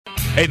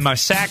Hey, my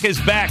sack is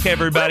back,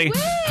 everybody.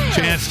 Woo-woo.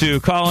 Chance to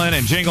call in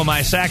and jingle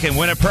my sack and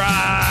win a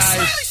prize.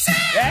 Smiley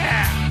sack,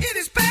 Yeah. it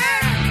is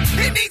back.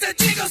 It needs a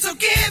jingle, so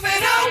give it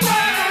a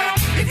whirl.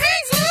 It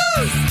hangs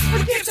loose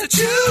with gifts to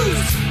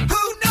choose.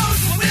 Who knows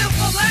what will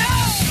fall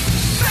out?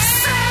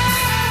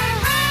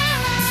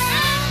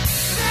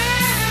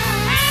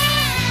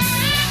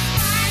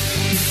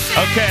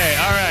 Okay,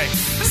 all right.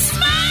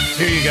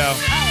 Here you go.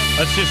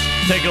 Let's just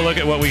take a look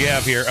at what we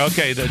have here.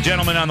 Okay, the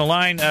gentleman on the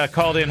line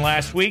called in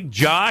last week,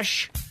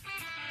 Josh.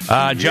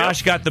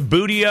 Josh got the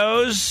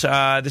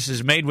Bootios. This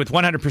is made with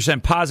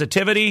 100%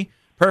 positivity.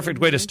 Perfect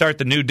way to start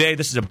the new day.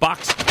 This is a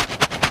box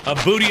of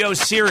Bootio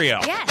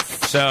cereal.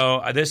 Yes.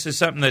 So this is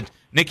something that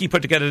Nikki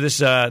put together,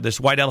 this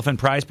White Elephant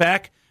prize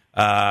pack.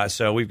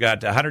 So we've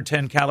got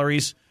 110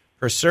 calories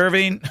per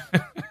serving.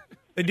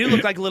 They do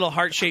look like little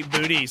heart-shaped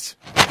booties.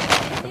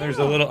 And there's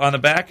a little on the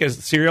back is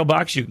the cereal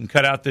box. You can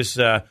cut out this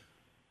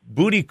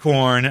booty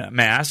corn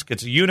mask.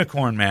 It's a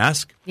unicorn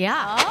mask.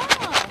 Yeah.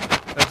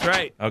 That's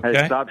right. Okay.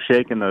 Hey, stop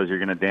shaking those. You're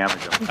going to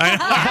damage them.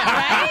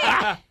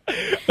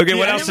 Okay,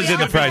 what else is in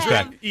the prize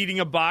pack?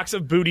 Eating a box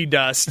of booty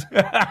dust.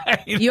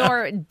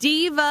 Your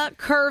Diva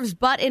Curves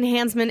Butt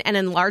Enhancement and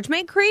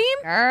Enlargement Cream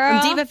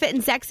from Diva Fit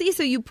and Sexy.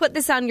 So you put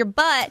this on your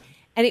butt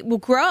and it will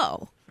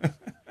grow.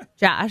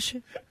 Josh.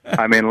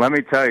 I mean, let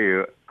me tell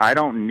you, I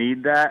don't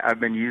need that.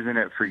 I've been using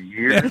it for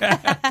years.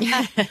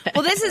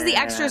 Well, this is the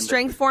extra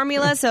strength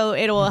formula, so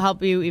it will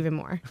help you even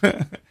more.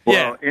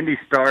 Well, Indy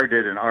Star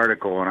did an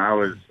article, and I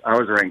was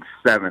ranked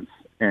 7th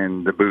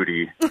in the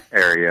booty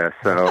area,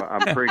 so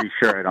I'm pretty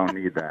sure I don't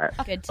need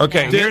that. Good to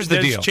Okay, know. here's the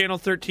Does deal. Channel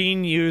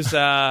 13 use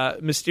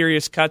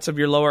mysterious cuts of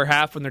your lower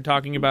half when they're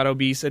talking about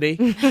obesity?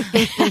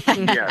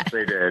 Yes,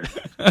 they did.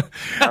 I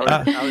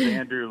was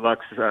Andrew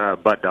Luck's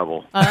butt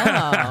double.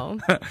 Oh.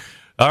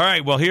 All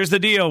right, well, here's the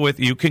deal with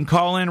you can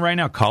call in right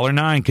now. Caller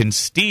 9 can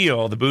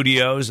steal the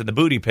Bootios and the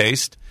booty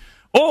paste,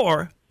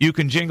 or you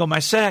can jingle my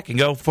sack and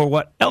go for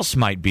what else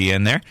might be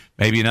in there.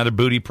 Maybe another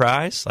booty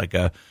prize, like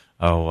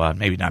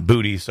maybe not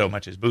booty so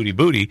much as booty,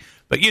 but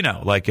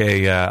like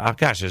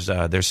there's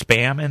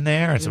Spam in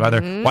there and some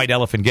other White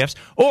Elephant gifts,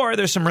 or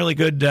there's some really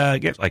good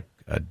gifts like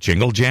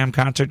Jingle Jam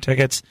concert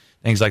tickets,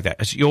 things like that.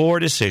 It's your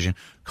decision.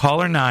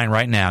 Caller 9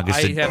 right now gets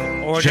I to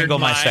have ordered jingle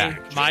my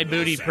sack. my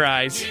booty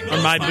prize,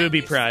 or my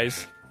booby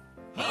prize.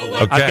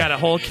 Okay. I've got a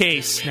whole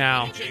case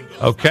now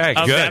Okay,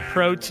 of good. that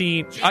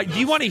protein. Do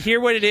you want to hear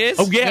what it is?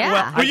 Oh, yeah.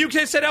 Yeah. Well, you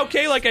just said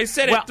okay, like I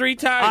said it 3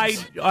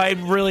 times. I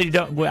really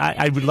don't.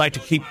 I would like to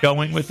keep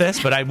going with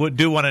this, but I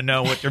do want to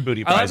know what your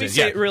booty prize Let me is.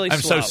 say it really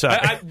I'm slow. so sorry.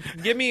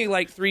 Give me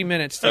like 3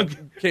 minutes. To,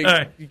 Okay. All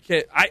right.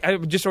 I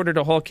just ordered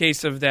a whole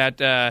case of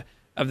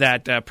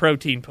that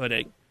protein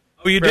pudding.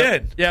 Oh, you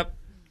did? Yep.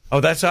 Oh,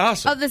 that's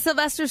awesome. Oh, the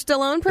Sylvester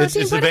Stallone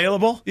protein It's pudding?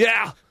 available?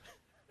 Yeah.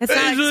 It's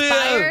not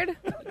expired?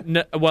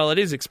 No, well, it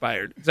is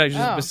expired. It's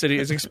actually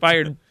it's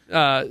expired.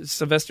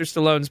 Sylvester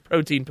Stallone's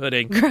protein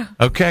pudding.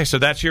 Okay, so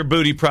that's your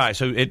booty prize.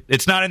 So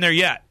it's not in there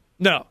yet,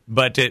 No,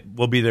 but it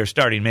will be there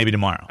starting maybe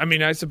tomorrow. I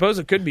mean I suppose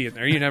it could be in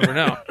there. You never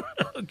know.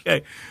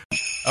 Okay.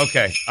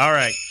 All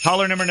right.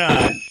 Caller number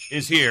 9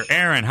 is here.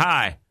 Aaron,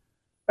 hi.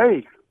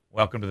 Hey.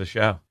 Welcome to the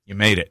show. You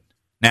made it.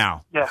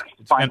 Now. Yeah,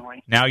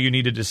 finally. Now you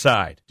need to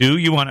decide. Do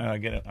you want to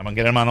I'm going to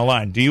get him on the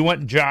line. Do you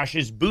want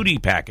Josh's booty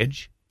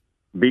package?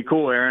 Be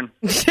cool, Aaron.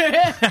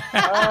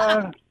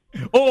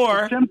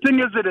 Or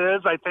Tempting as it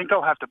is, I think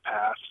I'll have to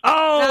pass.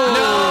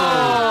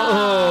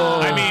 Oh!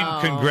 No! I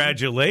mean,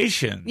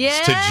 congratulations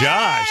to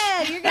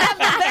Josh. You're going to have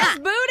the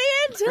best booty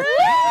in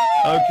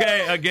town.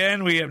 Okay,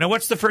 again, we have... Now,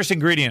 what's the first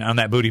ingredient on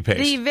that booty paste?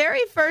 The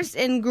very first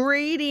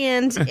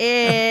ingredient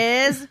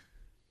is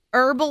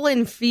herbal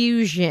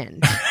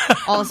infusion.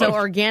 Also,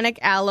 organic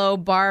aloe,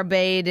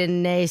 barbaid,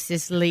 and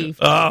nasus leaf.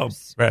 Oh,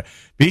 right.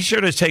 Be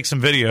sure to take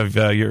some video of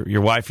your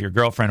wife, your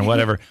girlfriend, or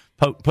whatever,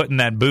 putting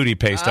that booty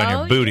paste on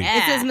your booty. Yeah.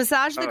 It says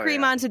massage the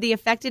cream onto the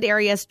affected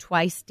areas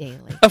twice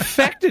daily.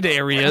 Affected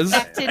areas.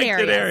 Affected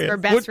areas for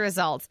best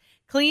results.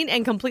 Clean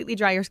and completely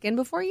dry your skin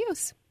before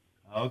use.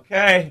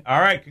 Okay. All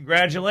right.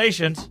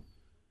 Congratulations.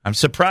 I'm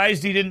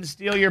surprised he didn't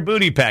steal your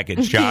booty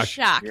package, Josh.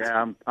 Shocked.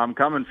 Yeah, I'm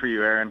coming for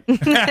you, Aaron. With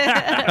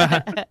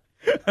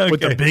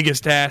the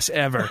biggest ass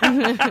ever.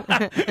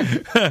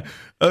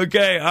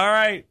 Okay, all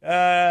right.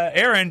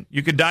 Aaron,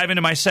 you can dive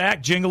into my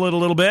sack, jingle it a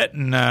little bit,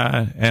 and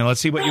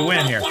let's see what you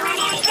win here.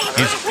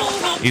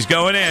 He's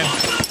going in.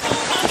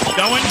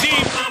 Going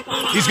deep.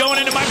 He's going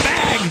into my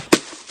bag.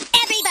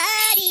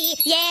 Everybody,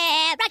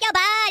 yeah, rock your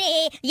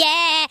body,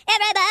 yeah,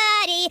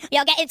 everybody.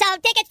 You'll get some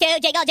tickets to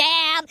Jingle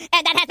Jam,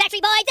 and that has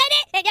Backstreet Boys in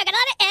it, and you're gonna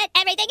love it, and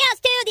everything else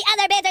too. The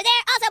other bands are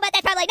there also, but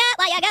that's probably not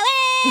why you're going.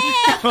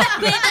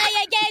 Please play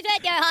a game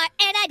with your heart,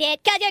 and I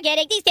did, because you're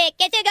getting these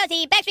tickets to go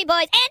see Backstreet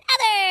Boys and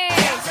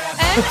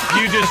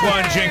others. You just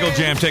won Jingle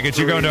Jam tickets.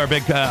 You're going to our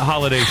big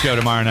holiday show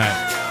tomorrow night.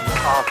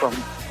 Awesome.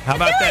 How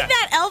about that?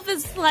 That elf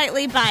is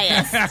slightly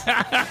biased.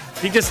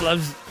 He just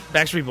loves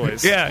Backstreet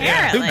Boys.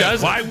 Yeah. Who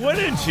doesn't? Why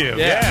wouldn't you?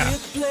 Yeah.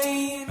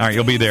 All right,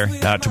 you'll be there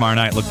tomorrow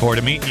night. Look forward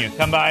to meeting you.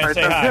 Come by and All right,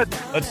 say sounds hi. good.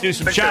 Let's do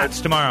some Thanks, shots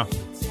guys. tomorrow.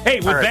 Hey,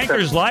 with All right,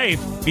 Banker's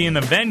Life being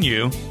the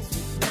venue,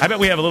 I bet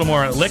we have a little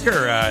more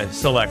liquor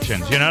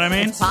selections. You know what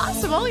I mean?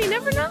 Possible. You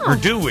never know. Or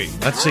do we?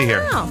 Let's see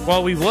here.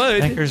 Well, we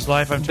would. Baker's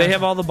Life. They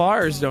have all the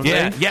bars, don't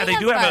Yeah, they? yeah, they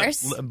do have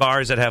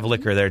bars that have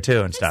liquor there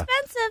too and stuff.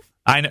 Expensive.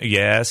 I know.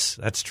 Yes,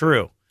 that's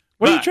true.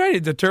 What are you trying to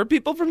deter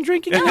people from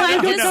drinking? No, I'm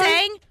No, just no.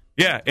 saying.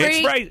 Yeah,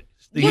 it's right.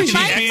 You She's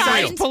might being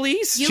find- real.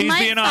 Police. You She's might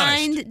being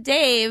honest. find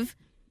Dave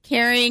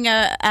carrying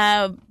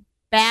a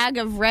bag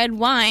of red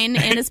wine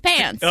in his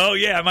pants. Oh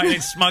yeah, I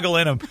might smuggle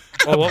in a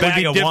Well, what would bag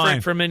be of different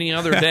wine from any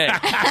other day?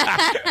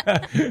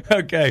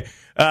 Okay,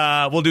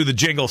 we'll do the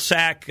jingle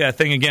sack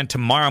thing again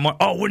tomorrow.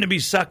 Oh, wouldn't it be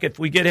suck if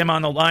we get him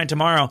on the line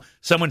tomorrow?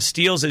 Someone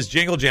steals his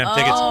Jingle Jam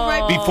tickets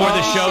right before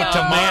the show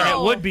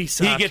tomorrow. It would be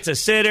suck. He gets a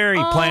sitter.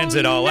 He plans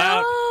it all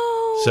out.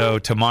 So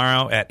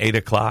tomorrow at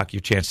 8:00,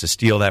 your chance to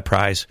steal that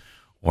prize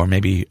or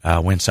maybe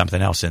win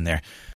something else in there.